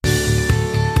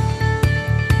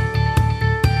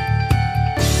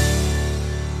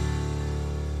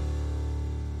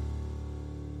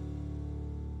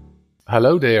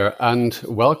Hello there, and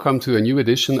welcome to a new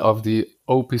edition of the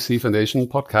OPC Foundation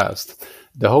podcast,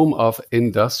 the home of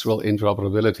industrial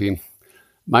interoperability.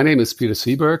 My name is Peter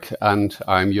Seeberg, and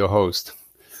I'm your host.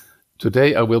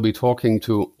 Today I will be talking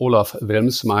to Olaf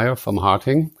Wilmsmeyer from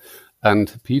Harting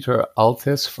and Peter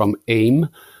Altes from AIM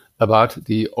about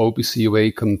the OPC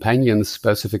UA companion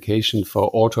specification for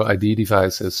Auto ID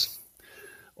devices.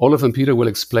 Olaf and Peter will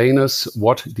explain us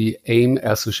what the AIM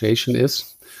association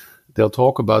is. They'll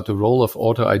talk about the role of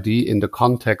Auto ID in the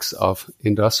context of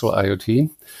industrial IoT,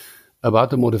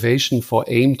 about the motivation for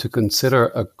AIM to consider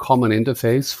a common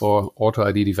interface for Auto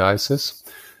ID devices,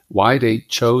 why they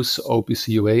chose OPC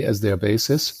UA as their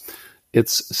basis,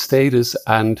 its status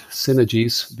and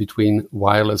synergies between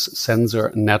wireless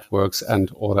sensor networks and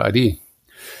Auto ID.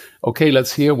 Okay,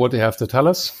 let's hear what they have to tell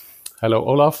us. Hello,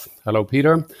 Olaf. Hello,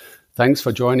 Peter. Thanks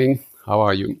for joining. How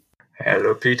are you?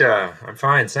 Hello, Peter. I'm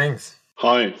fine, thanks.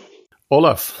 Hi.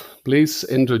 Olaf, please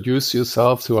introduce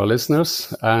yourself to our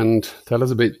listeners and tell us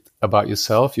a bit about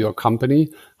yourself, your company,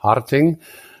 Harting,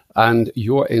 and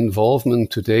your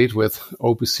involvement to date with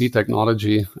OPC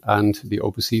technology and the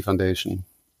OPC Foundation.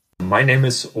 My name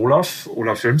is Olaf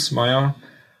Wilmsmeyer.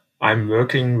 I'm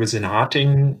working within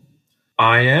Harting.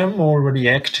 I am already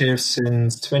active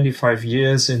since 25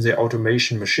 years in the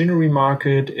automation machinery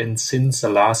market, and since the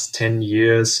last 10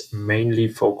 years mainly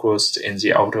focused in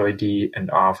the Auto ID and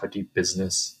RFID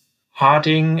business.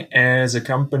 Harting as a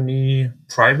company,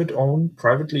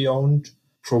 privately owned,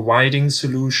 providing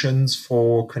solutions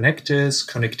for connectors,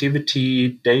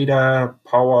 connectivity, data,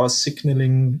 power,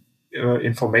 signaling,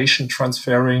 information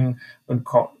transferring, and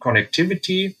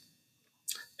connectivity,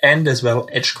 and as well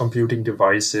edge computing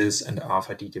devices and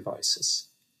RFID devices.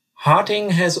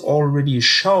 Harting has already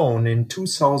shown in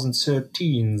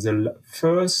 2013 the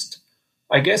first,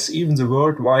 I guess even the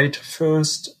worldwide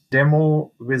first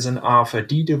demo with an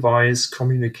RFID device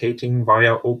communicating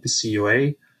via OPC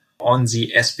UA on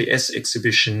the SPS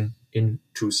exhibition in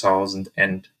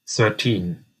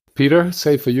 2013. Peter,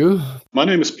 say for you. My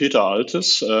name is Peter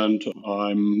Altes, and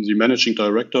I'm the managing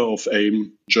director of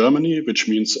AIM Germany, which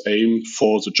means AIM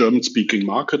for the German-speaking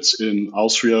markets in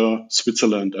Austria,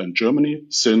 Switzerland, and Germany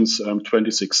since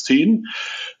 2016.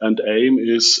 And AIM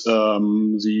is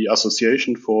the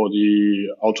association for the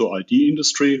auto ID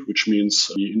industry, which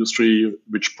means the industry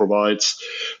which provides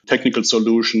technical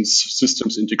solutions,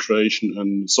 systems integration,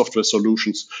 and software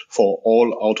solutions for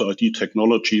all auto ID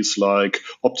technologies like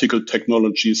optical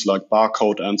technologies like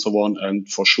barcode and so on, and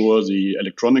for sure the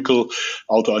electronical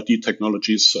auto ID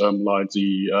technologies like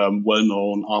the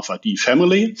well-known RFID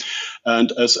family.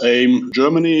 And as AIM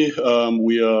Germany,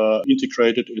 we are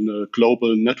integrated in a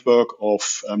global network of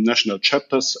national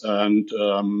chapters and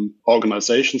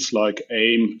organizations like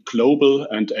AIM Global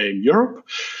and AIM Europe.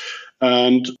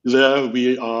 And there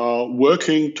we are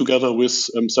working together with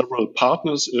several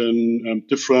partners in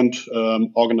different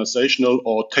organizational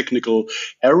or technical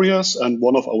areas. And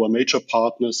one of our major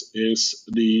partners is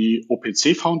the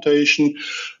OPC Foundation,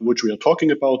 which we are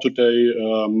talking about today,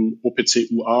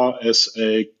 OPC UA as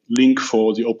a link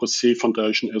for the OPC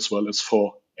Foundation as well as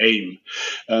for AIM.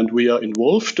 And we are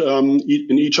involved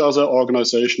in each other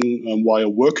organization via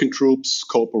working groups,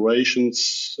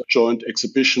 cooperations, joint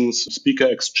exhibitions, speaker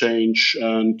exchange,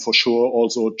 and for sure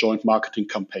also joint marketing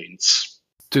campaigns.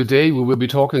 Today we will be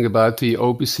talking about the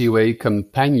OPC UA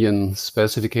companion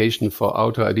specification for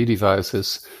Auto ID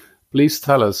devices. Please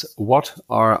tell us, what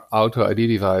are Auto ID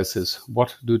devices?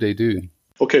 What do they do?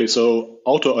 Okay, so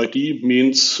Auto ID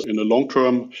means in the long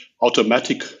term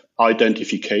automatic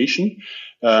identification.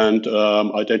 And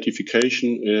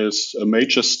identification is a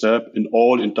major step in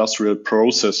all industrial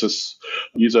processes.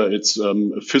 Either it's a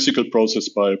physical process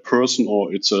by a person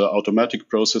or it's an automatic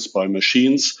process by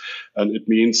machines. And it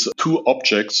means two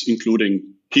objects,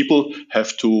 including people,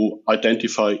 have to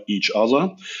identify each other.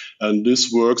 And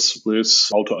this works with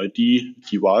Auto ID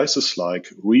devices like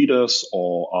readers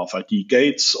or RFID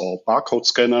gates or barcode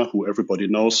scanner, who everybody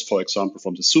knows, for example,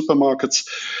 from the supermarkets.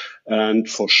 And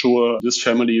for sure, this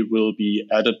family will be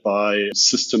added by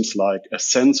systems like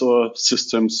sensor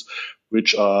systems,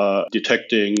 which are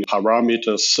detecting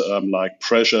parameters like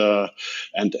pressure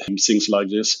and things like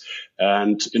this.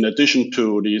 And in addition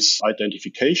to these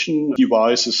identification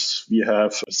devices, we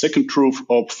have a second group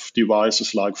of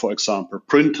devices like, for example,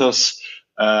 printers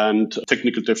and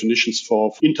technical definitions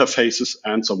for interfaces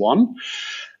and so on.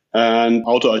 And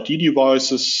Auto ID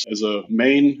devices as a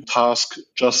main task,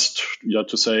 just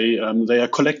to say, they are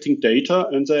collecting data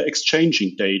and they're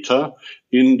exchanging data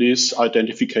in these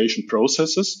identification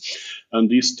processes. And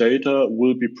these data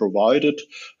will be provided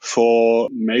for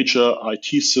major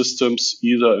IT systems,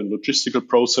 either in logistical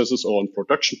processes or in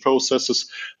production processes.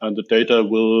 And the data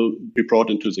will be brought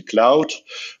into the cloud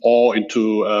or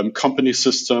into company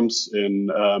systems in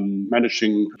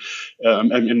managing,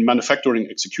 in manufacturing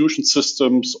execution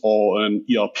systems or in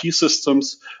ERP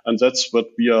systems. And that's what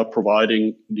we are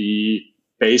providing the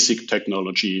basic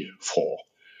technology for.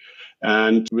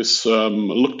 And with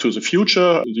look to the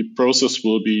future, the process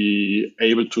will be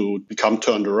able to become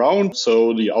turned around.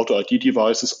 So the auto ID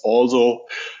devices also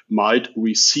might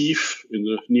receive in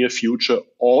the near future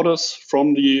orders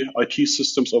from the IT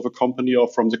systems of a company or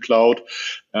from the cloud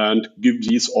and give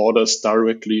these orders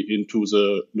directly into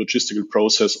the logistical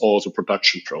process or the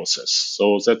production process.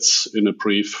 So that's in a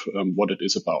brief what it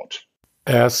is about.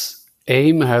 As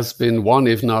AIM has been one,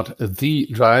 if not the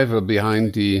driver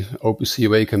behind the OPC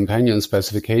UA companion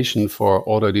specification for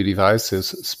Auto ID devices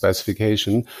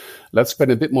specification, let's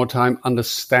spend a bit more time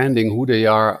understanding who they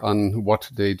are and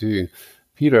what they do.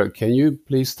 Peter, can you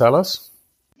please tell us?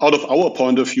 Out of our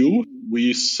point of view,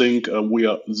 we think we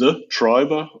are the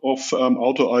driver of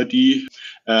Auto ID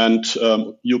and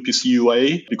OPC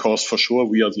UA, because for sure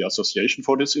we are the association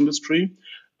for this industry.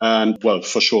 And well,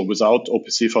 for sure, without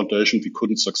OPC Foundation, we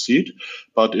couldn't succeed.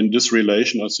 But in this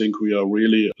relation, I think we are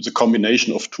really the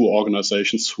combination of two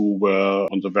organizations who were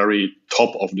on the very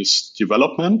top of this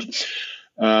development.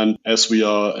 And as we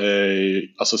are a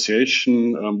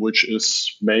association which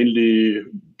is mainly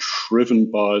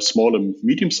driven by small and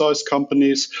medium-sized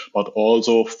companies, but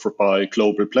also by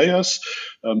global players,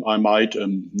 I might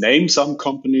name some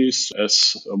companies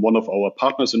as one of our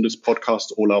partners in this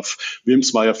podcast, Olaf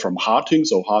Wilmsmeyer from Harting.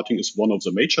 So Harting is one of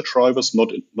the major drivers,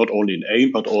 not only in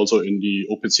AIM, but also in the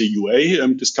OPC UA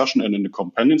discussion and in the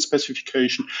companion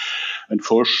specification. And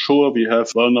for sure, we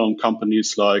have well-known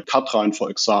companies like Kathrein, for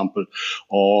example,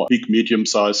 or big,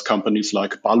 medium-sized companies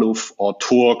like Baluf or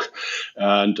Turk,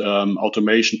 and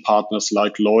automation partners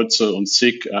like Leutze and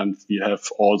SIG. And we have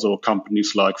also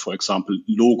companies like, for example,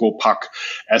 Logopack,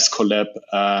 Escolab,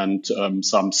 and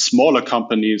some smaller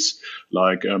companies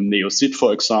like Neosit,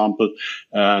 for example,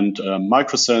 and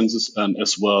Microsenses. And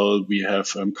as well, we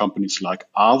have companies like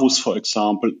Avus, for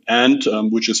example, and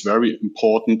which is very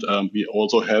important, we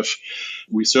also have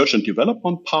research and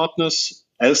development partners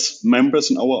as members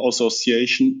in our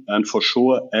association, and for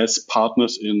sure as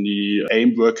partners in the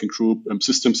AIM working group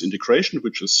systems integration,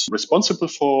 which is responsible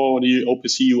for the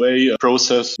OPC UA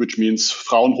process, which means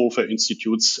Fraunhofer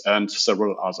Institutes and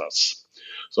several others.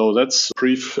 So that's a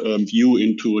brief view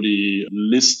into the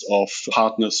list of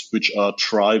partners which are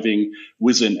driving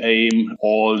within AIM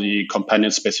all the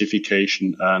companion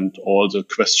specification and all the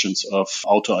questions of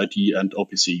Auto ID and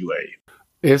OPC UA.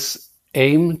 Is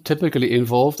AIM typically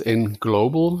involved in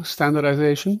global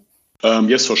standardization?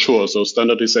 Yes, for sure. So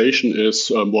standardization is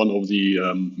one of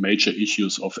the major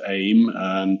issues of AIM.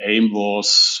 And AIM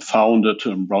was founded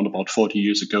around about 40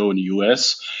 years ago in the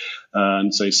US.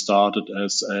 And they started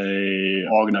as a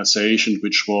organization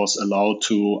which was allowed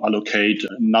to allocate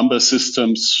number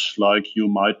systems like you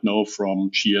might know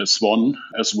from GS1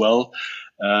 as well.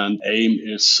 And AIM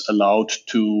is allowed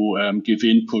to give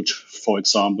input, for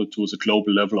example, to the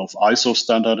global level of ISO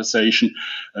standardization.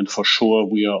 And for sure,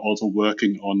 we are also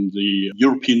working on the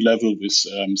European level with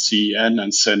CEN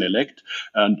and CENELECT,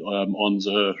 and on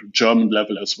the German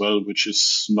level as well, which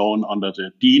is known under the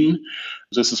DIN.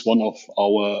 This is one of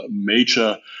our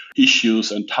major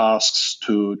issues and tasks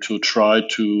to try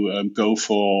to go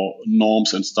for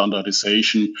norms and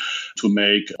standardization to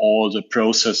make all the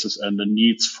processes and the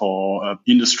needs for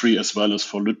industry as well as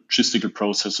for logistical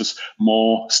processes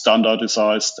more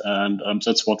standardized. And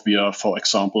that's what we are, for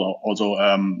example, also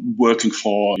working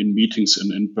for in meetings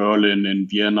in Berlin, in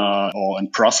Vienna, or in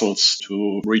Brussels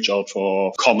to reach out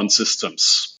for common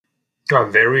systems.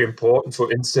 Very important,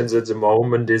 for instance, at the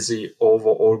moment is the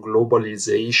overall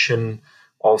globalization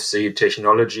of the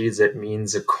technology. That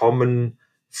means a common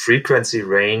frequency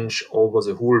range over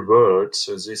the whole world.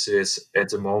 So this is at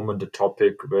the moment a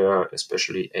topic where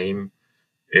especially AIM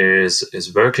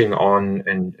is working on,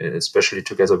 and especially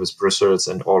together with Brussels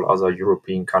and all other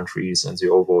European countries and the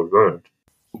overall world.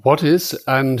 What is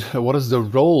the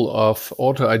role of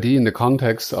Auto ID in the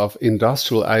context of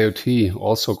industrial IoT,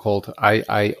 also called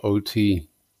IIoT?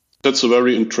 That's a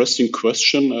very interesting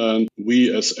question. And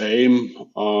we as AIM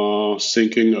are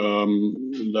thinking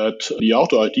that the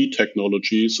Auto ID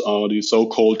technologies are the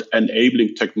so-called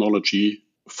enabling technology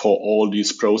for all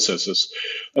these processes.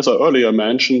 As I earlier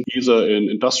mentioned, either in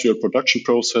industrial production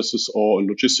processes or in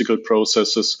logistical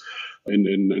processes,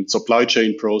 in supply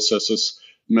chain processes,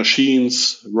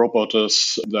 machines,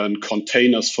 robots, then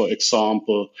containers, for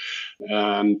example,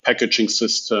 and packaging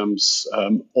systems.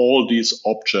 All these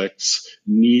objects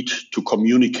need to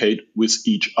communicate with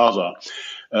each other.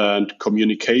 And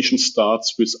communication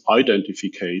starts with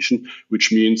identification,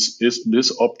 which means, is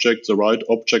this object the right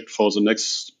object for the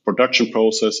next production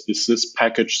process? Is this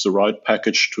package the right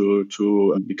package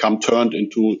to become turned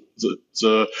into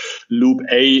the loop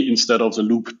A instead of the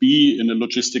loop B in a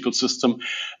logistical system?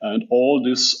 And all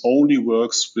this only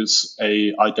works with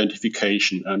a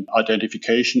identification. And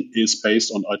identification is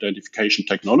based on identification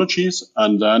technologies.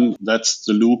 And then that's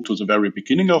the loop to the very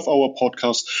beginning of our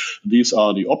podcast. These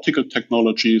are the optical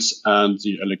technologies and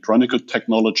the electronic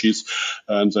technologies.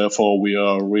 And therefore, we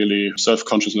are really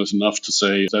self-conscious enough to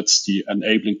say that's the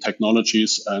enabling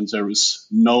technologies. And there is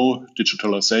no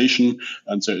digitalization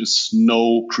and there is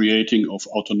no creating of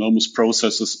autonomous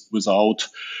processes without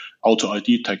auto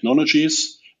ID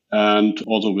technologies. And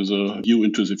also with a view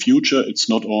into the future, it's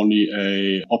not only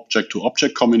a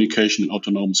object-to-object communication in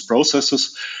autonomous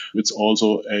processes, it's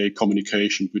also a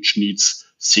communication which needs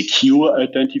secure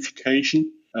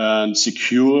identification. And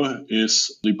secure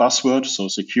is the buzzword. So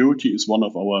security is one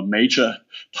of our major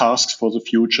tasks for the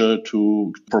future,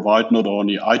 to provide not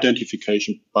only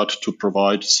identification, but to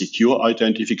provide secure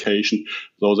identification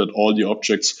so that all the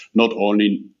objects not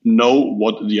only know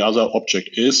what the other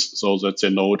object is, so that they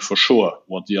know it for sure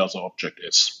what the other object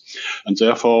is. And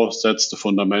therefore, that's the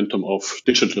fundamentum of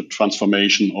digital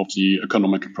transformation of the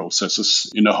economic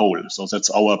processes in a whole. So that's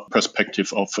our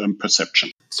perspective of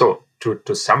perception. So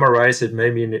to summarize it,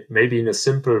 maybe in a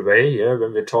simple way,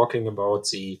 when we're talking about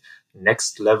the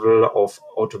next level of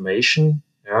automation,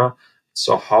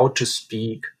 so how to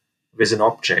speak with an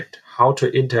object, how to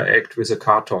interact with a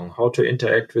carton, how to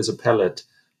interact with a pallet,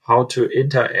 how to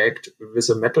interact with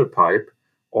a metal pipe,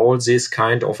 all these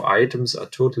kind of items are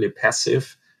totally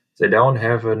passive. They don't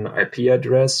have an IP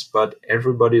address, but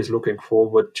everybody is looking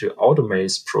forward to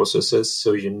automate processes.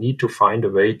 So you need to find a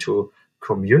way to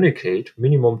communicate,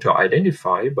 minimum to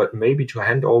identify, but maybe to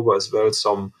hand over as well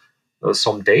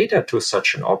some data to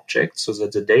such an object so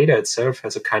that the data itself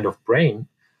has a kind of brain,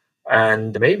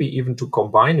 and maybe even to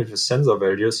combine it with sensor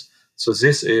values. So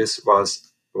this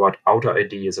was what Auto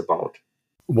ID is about.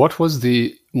 What was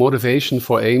the motivation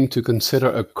for AIM to consider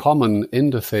a common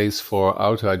interface for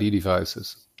Auto ID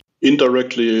devices?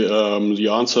 Indirectly, the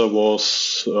answer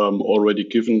was already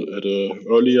given at an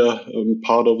earlier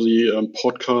part of the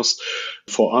podcast.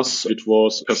 For us, it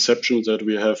was perception that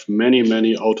we have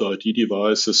many Auto ID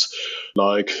devices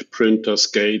like printers,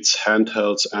 gates,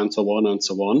 handhelds, and so on and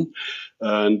so on.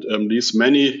 And these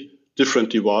many different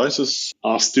devices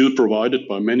are still provided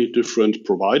by many different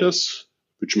providers,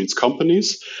 which means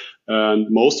companies. And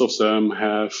most of them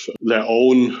have their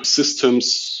own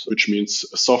systems, which means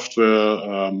software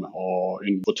or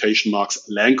in quotation marks,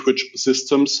 language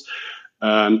systems.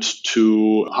 And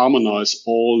to harmonize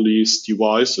all these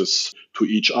devices to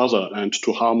each other and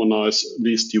to harmonize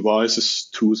these devices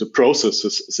to the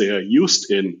processes they are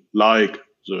used in, like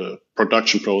the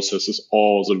production processes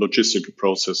or the logistical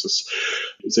processes.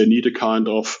 They need a kind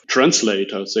of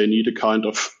translator. They need a kind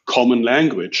of common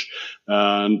language.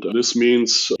 And this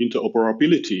means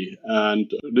interoperability.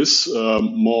 And this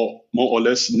more or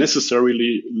less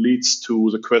necessarily leads to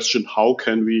the question, how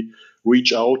can we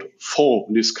reach out for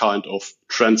this kind of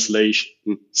translation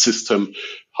system?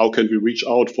 How can we reach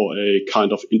out for a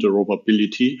kind of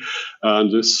interoperability?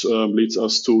 And this leads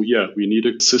us to, we need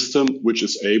a system which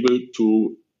is able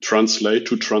to translate,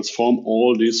 to transform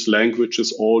all these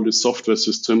languages, all these software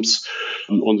systems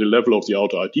on the level of the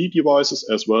Auto ID devices,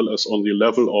 as well as on the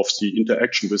level of the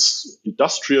interaction with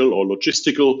industrial or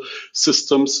logistical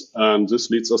systems. And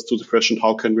this leads us to the question,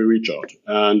 how can we reach out?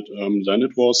 And then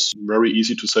it was very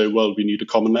easy to say, well, we need a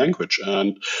common language.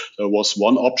 And there was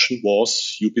one option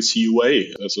was UPC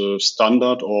UA as a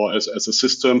standard or as a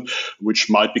system which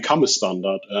might become a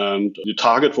standard. And the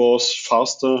target was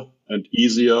faster and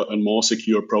easier and more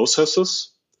secure processes.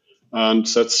 And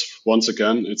that's, once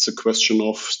again, it's a question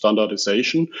of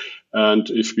standardization. And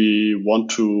if we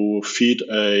want to feed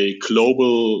a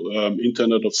global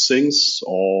Internet of Things,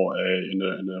 or in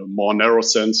a more narrow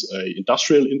sense, a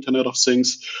industrial Internet of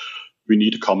Things, we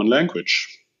need a common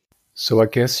language. So I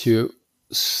guess you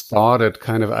started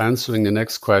kind of answering the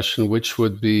next question, which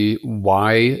would be,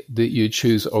 why did you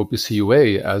choose OPC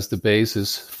UA as the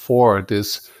basis for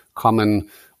this common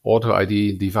Auto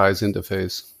ID device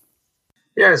interface?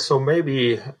 Yeah, so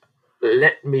maybe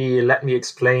let me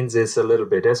explain this a little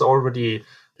bit. As already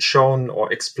shown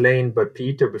or explained by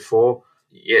Peter before,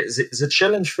 The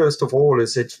challenge, first of all,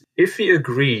 is that if we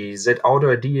agree that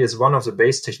Auto ID is one of the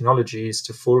base technologies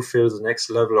to fulfill the next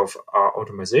level of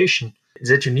automation,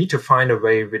 that you need to find a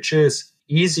way which is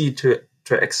easy to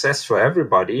access for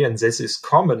everybody, and this is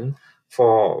common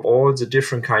for all the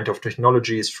different kind of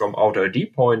technologies from Auto ID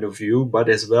point of view, but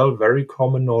as well very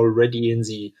common already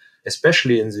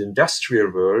especially in the industrial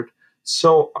world.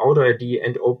 So Auto ID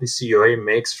and OPC UA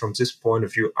makes from this point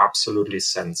of view absolutely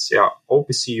sense. Yeah,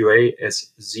 OPC UA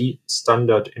as the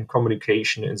standard in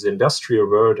communication in the industrial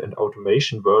world and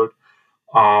automation world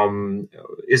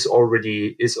is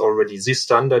already this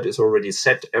standard is already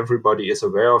set. Everybody is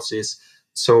aware of this.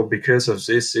 So because of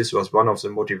this was one of the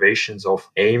motivations of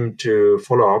AIM to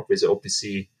follow up with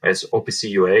OPC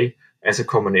UA as a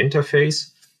common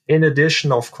interface. In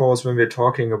addition, of course, when we're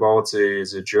talking about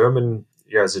the German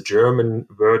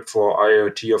word for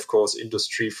IoT, of course,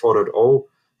 Industry 4.0.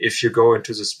 If you go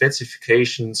into the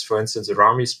specifications, for instance, the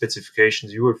RAMI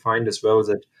specifications, you will find as well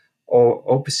that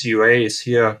OPC UA is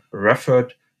here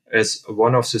referred as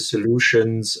one of the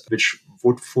solutions which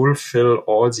would fulfill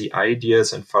all the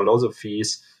ideas and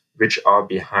philosophies which are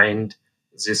behind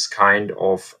this kind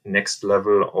of next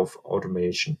level of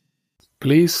automation.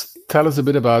 Please tell us a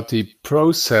bit about the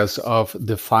process of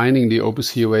defining the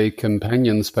OPC UA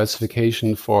companion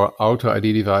specification for Auto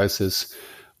ID devices.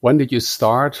 When did you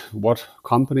start? What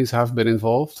companies have been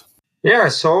involved? Yeah,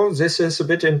 so this is a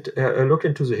bit a look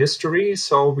into the history.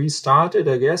 So we started,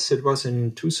 I guess it was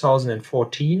in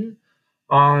 2014.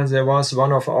 There was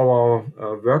one of our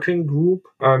working group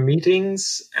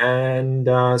meetings, and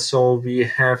so we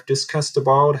have discussed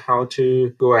about how to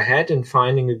go ahead in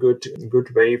finding a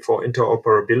good way for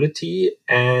interoperability.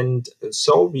 And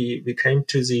so we came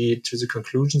to the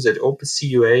conclusion that OPC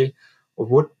UA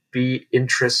would be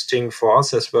interesting for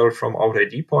us as well from Auto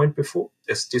ID point before,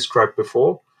 as described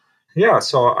before. Yeah,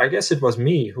 so I guess it was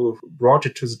me who brought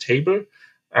it to the table.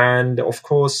 And of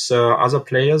course, other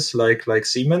players like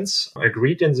Siemens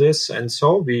agreed in this. And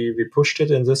so we pushed it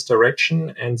in this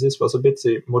direction. And this was a bit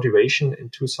the motivation in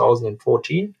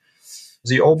 2014.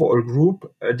 The overall group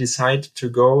decided to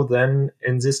go then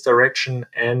in this direction.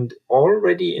 And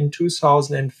already in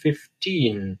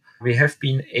 2015, we have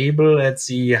been able at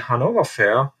the Hanover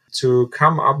Fair to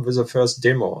come up with the first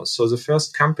demo. So the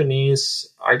first companies,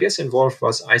 I guess, involved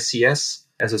was ICS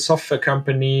as a software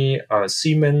company,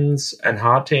 Siemens and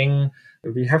Harting.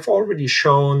 We have already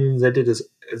shown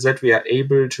that we are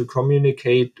able to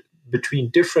communicate between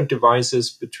different devices,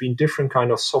 between different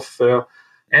kind of software,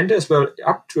 and as well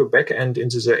up to a backend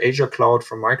into the Azure cloud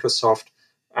from Microsoft.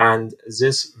 And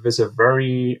this with a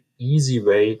very easy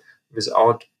way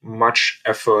without much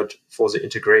effort for the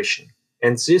integration.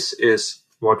 And this is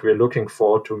what we're looking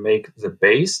for to make the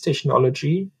base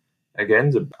technology.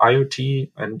 Again, the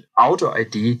IoT and Auto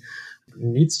ID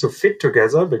needs to fit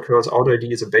together because Auto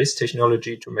ID is a base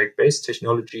technology to make base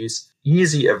technologies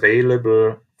easy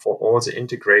available for all the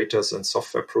integrators and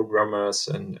software programmers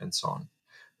and so on.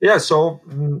 Yeah, so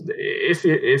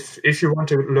if you want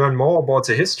to learn more about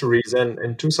the history, then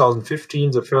in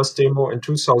 2015, the first demo, in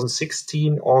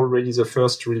 2016, already the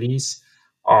first release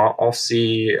of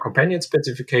the companion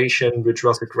specification, which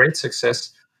was a great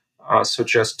success. So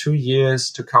just 2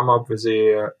 years to come up with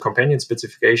a companion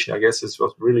specification. I guess this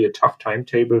was really a tough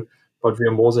timetable, but we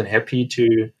are more than happy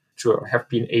to have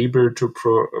been able to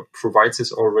provide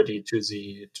this already to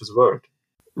the world.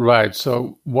 Right.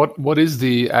 So what is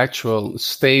the actual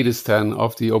status then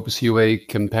of the OPC UA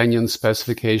companion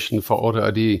specification for Auto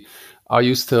ID? Are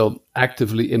you still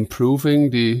actively improving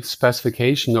the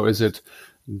specification, or is it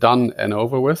done and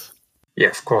over with? Yeah,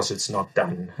 of course, it's not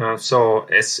done. So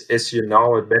as you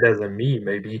know it better than me,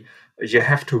 maybe you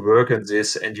have to work on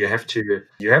this and you have to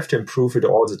improve it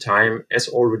all the time. As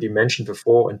already mentioned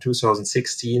before, in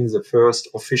 2016, the first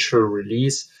official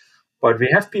release. But we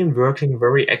have been working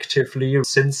very actively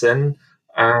since then,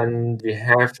 and we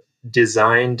have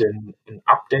designed an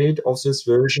update of this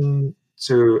version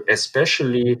to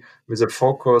especially with a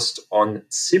focus on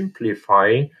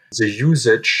simplify the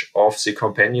usage of the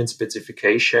companion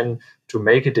specification to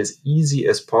make it as easy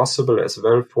as possible as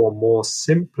well for more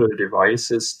simple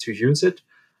devices to use it.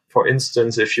 For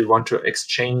instance, if you want to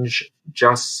exchange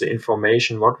just the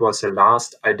information, what was the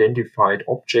last identified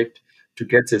object, to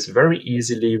get this very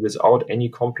easily without any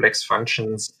complex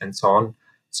functions and so on.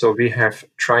 So we have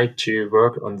tried to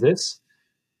work on this.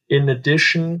 In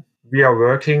addition, we are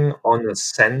working on a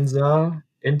sensor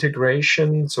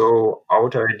integration. So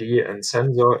Auto ID and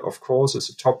sensor, of course, is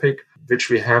a topic which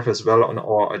we have as well on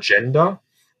our agenda.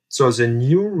 So the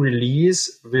new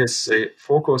release with a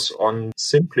focus on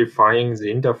simplifying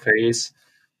the interface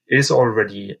is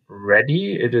already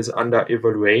ready. It is under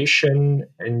evaluation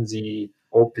in the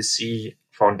OPC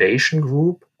Foundation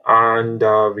group. And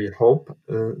we hope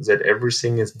that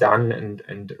everything is done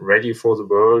and ready for the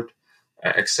world,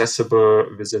 accessible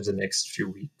within the next few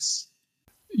weeks.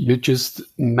 You just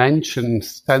mentioned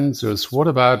sensors. What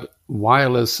about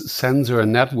wireless sensor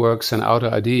networks and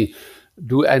Auto ID?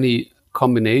 Do any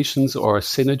combinations or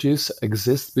synergies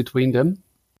exist between them?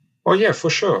 Oh yeah, for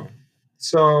sure.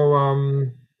 So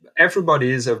everybody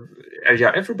is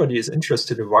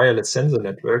interested in wireless sensor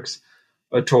networks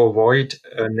to avoid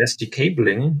nasty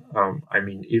cabling.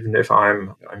 Even if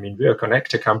we're a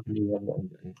connector company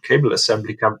and cable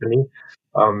assembly company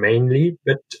mainly,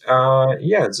 but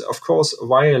yes, of course,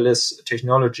 wireless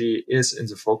technology is in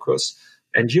the focus,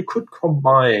 and you could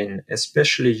combine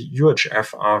especially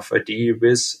UHF RFID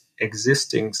with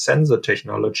existing sensor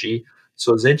technology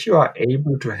so that you are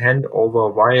able to hand over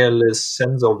wireless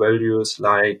sensor values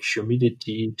like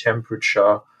humidity,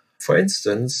 temperature, for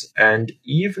instance, and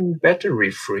even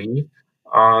battery free.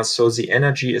 So the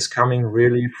energy is coming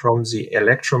really from the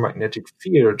electromagnetic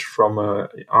field from a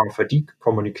RFID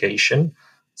communication.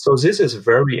 So this is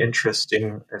very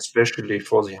interesting, especially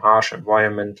for the harsh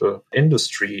environmental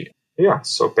industry. Yeah,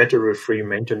 so battery free,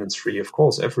 maintenance free, of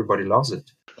course, everybody loves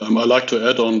it. I like to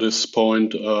add on this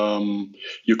point.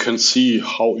 You can see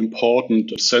how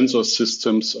important sensor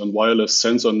systems and wireless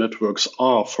sensor networks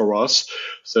are for us,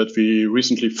 that we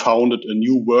recently founded a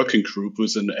new working group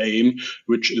within AIM,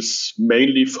 which is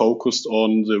mainly focused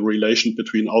on the relation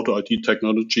between Auto ID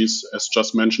technologies, as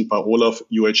just mentioned by Olaf,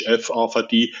 UHF,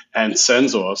 RFID, and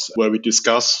sensors, where we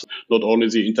discuss not only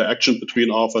the interaction between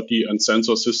RFID and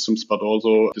sensor systems, but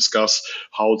also discuss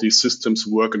how these systems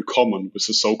work in common with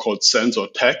the so-called sensor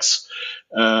tags.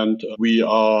 And we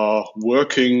are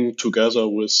working together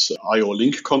with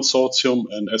IO-Link Consortium.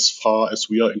 And as far as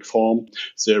we are informed,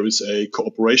 there is a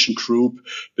cooperation group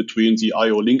between the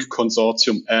IO-Link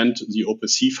Consortium and the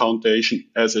OPC Foundation,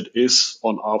 as it is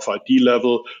on RFID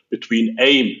level between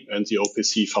AIM and the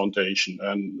OPC Foundation.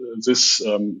 And this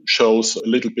shows a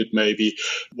little bit maybe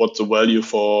what the value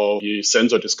for the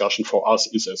sensor discussion for us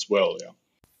is as well. Yeah.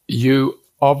 You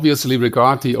obviously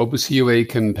regard the OPC UA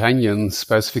companion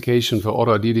specification for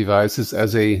Auto ID devices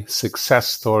as a success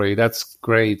story. That's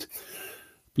great.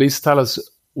 Please tell us,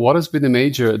 what has been the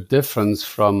major difference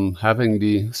from having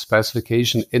the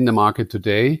specification in the market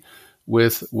today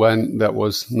with when that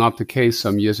was not the case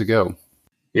some years ago?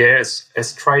 Yes,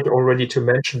 as tried already to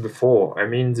mention before.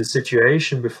 The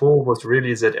situation before was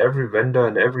really that every vendor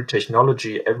and every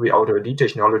technology, every Auto ID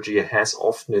technology has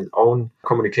often its own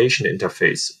communication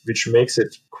interface, which makes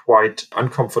it quite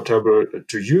uncomfortable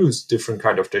to use different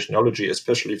kind of technology,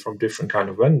 especially from different kind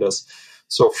of vendors.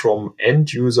 So from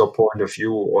end user point of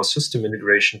view or system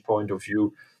integration point of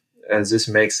view, this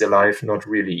makes the life not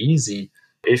really easy.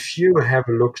 If you have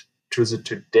a look to the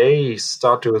today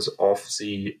status of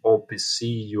the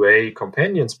OPC UA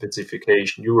companion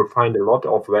specification, you will find a lot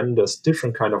of vendors,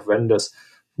 different kind of vendors,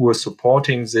 who are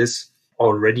supporting this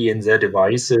already in their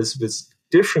devices with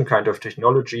different kind of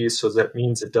technologies. So that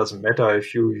means it doesn't matter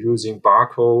if you're using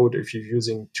barcode, if you're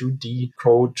using 2D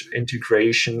code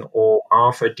integration or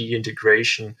RFID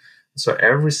integration. So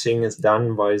everything is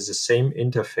done by the same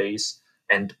interface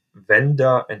and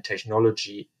vendor and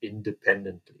technology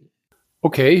independently.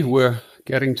 Okay, we're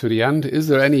getting to the end. Is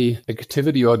there any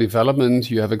activity or development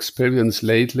you have experienced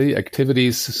lately,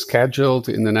 activities scheduled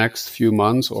in the next few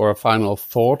months, or a final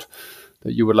thought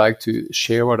that you would like to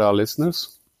share with our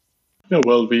listeners? Yeah,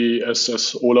 well, we,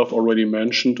 as Olaf already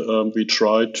mentioned, we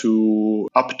try to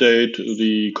update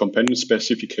the companion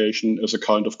specification as a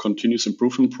kind of continuous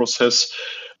improvement process.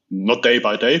 Not day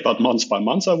by day, but month by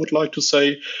month, I would like to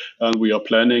say. And we are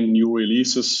planning new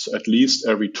releases at least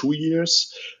every 2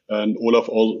 years. And Olaf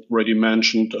already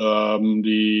mentioned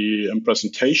the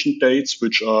presentation dates,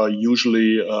 which are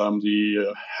usually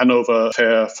the Hanover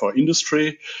Fair for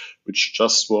Industry, which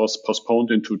just was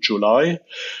postponed into July.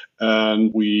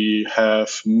 And we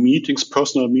have meetings,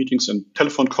 personal meetings and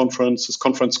telephone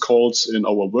conference calls in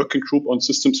our working group on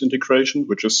systems integration,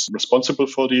 which is responsible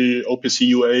for the OPC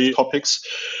UA topics.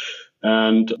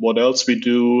 And what else we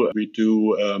do? We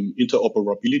do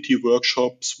interoperability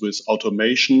workshops with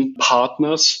automation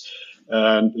partners.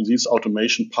 And these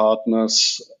automation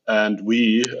partners and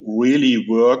we really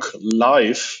work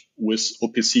live with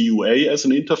OPC UA as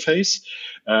an interface.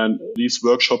 And these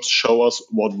workshops show us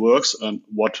what works and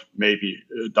what maybe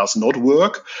does not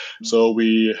work. So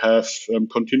we have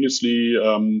continuously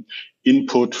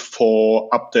input for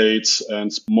updates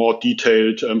and more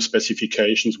detailed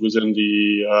specifications within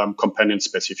the companion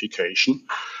specification.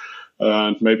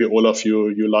 And maybe Olaf,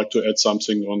 you like to add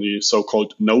something on the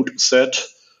so-called node set.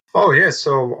 Oh, yes.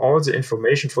 So all the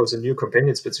information for the new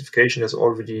companion specification, as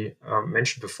already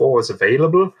mentioned before, is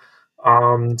available.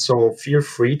 So feel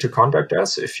free to contact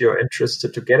us if you're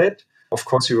interested to get it. Of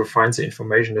course, you will find the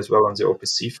information as well on the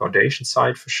OPC Foundation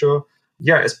site for sure.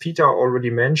 Yeah, as Peter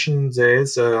already mentioned, there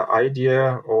is an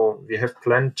idea, or we have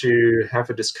planned to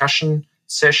have a discussion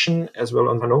session as well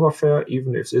on Hannover Fair,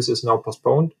 even if this is now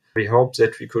postponed. We hope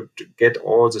that we could get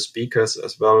all the speakers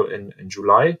as well in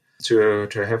July to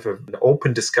have an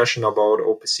open discussion about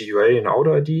OPC UA and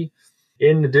Auto ID.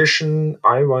 In addition,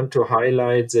 I want to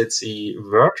highlight that the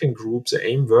working group, the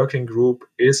AIM working group,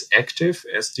 is active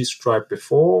as described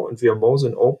before, and we are more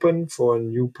than open for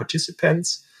new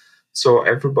participants. So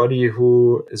everybody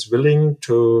who is willing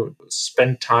to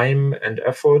spend time and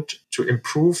effort to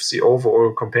improve the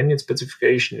overall companion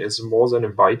specification is more than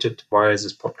invited via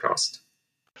this podcast.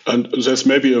 And there's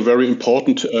maybe a very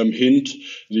important hint.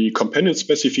 The companion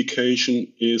specification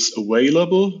is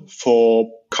available for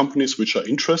companies which are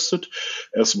interested,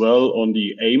 as well on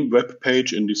the AIM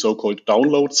webpage in the so-called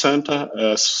download center,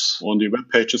 as on the web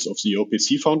pages of the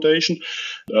OPC Foundation.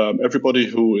 Everybody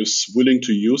who is willing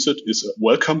to use it is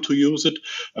welcome to use it.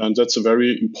 And that's a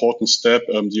very important step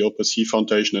the OPC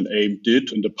Foundation and AIM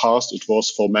did. In the past, it was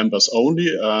for members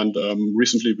only. And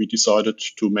recently we decided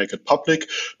to make it public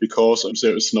because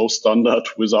there is no standard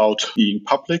without being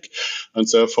public. And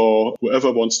therefore,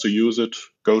 whoever wants to use it,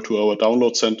 go to our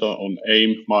download center on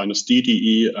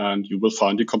AIM-DDE and you will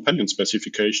find the companion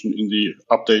specification in the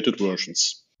updated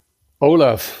versions.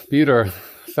 Olaf, Peter,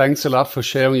 thanks a lot for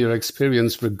sharing your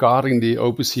experience regarding the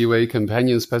OPC UA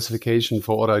companion specification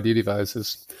for Auto ID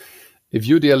devices. If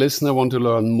you, dear listener, want to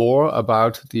learn more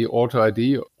about the Auto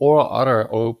ID or other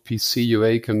OPC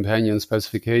UA companion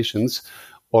specifications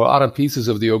or other pieces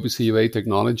of the OPC UA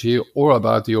technology or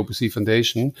about the OPC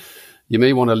Foundation, you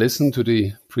may want to listen to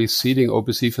the preceding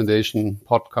OPC Foundation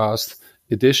podcast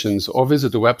editions or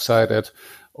visit the website at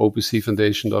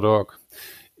opcfoundation.org.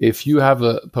 If you have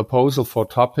a proposal for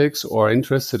topics or are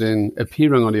interested in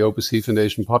appearing on the OPC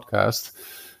Foundation podcast,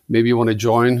 maybe you want to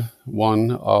join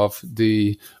one of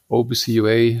the OPC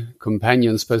UA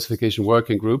companion specification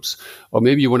working groups, or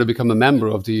maybe you want to become a member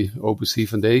of the OPC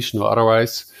Foundation or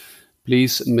otherwise,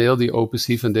 please mail the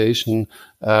OPC Foundation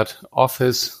at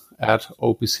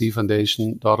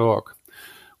office@opcfoundation.org.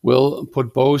 We'll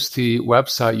put both the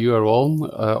website URL,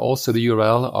 also the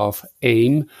URL of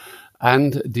AIM,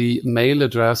 and the mail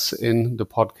address in the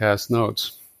podcast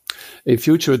notes. In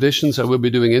future editions, I will be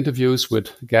doing interviews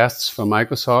with guests from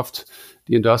Microsoft,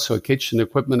 the Industrial Kitchen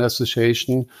Equipment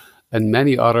Association, and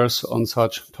many others on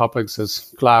such topics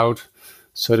as cloud,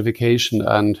 certification,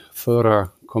 and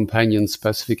further companion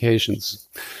specifications.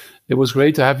 It was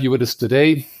great to have you with us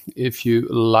today. If you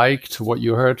liked what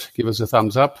you heard, give us a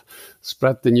thumbs up,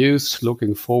 spread the news.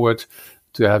 Looking forward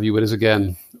to have you with us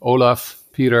again. Olaf,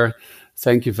 Peter,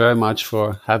 thank you very much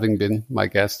for having been my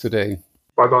guest today.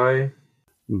 Bye-bye.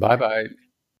 Bye-bye.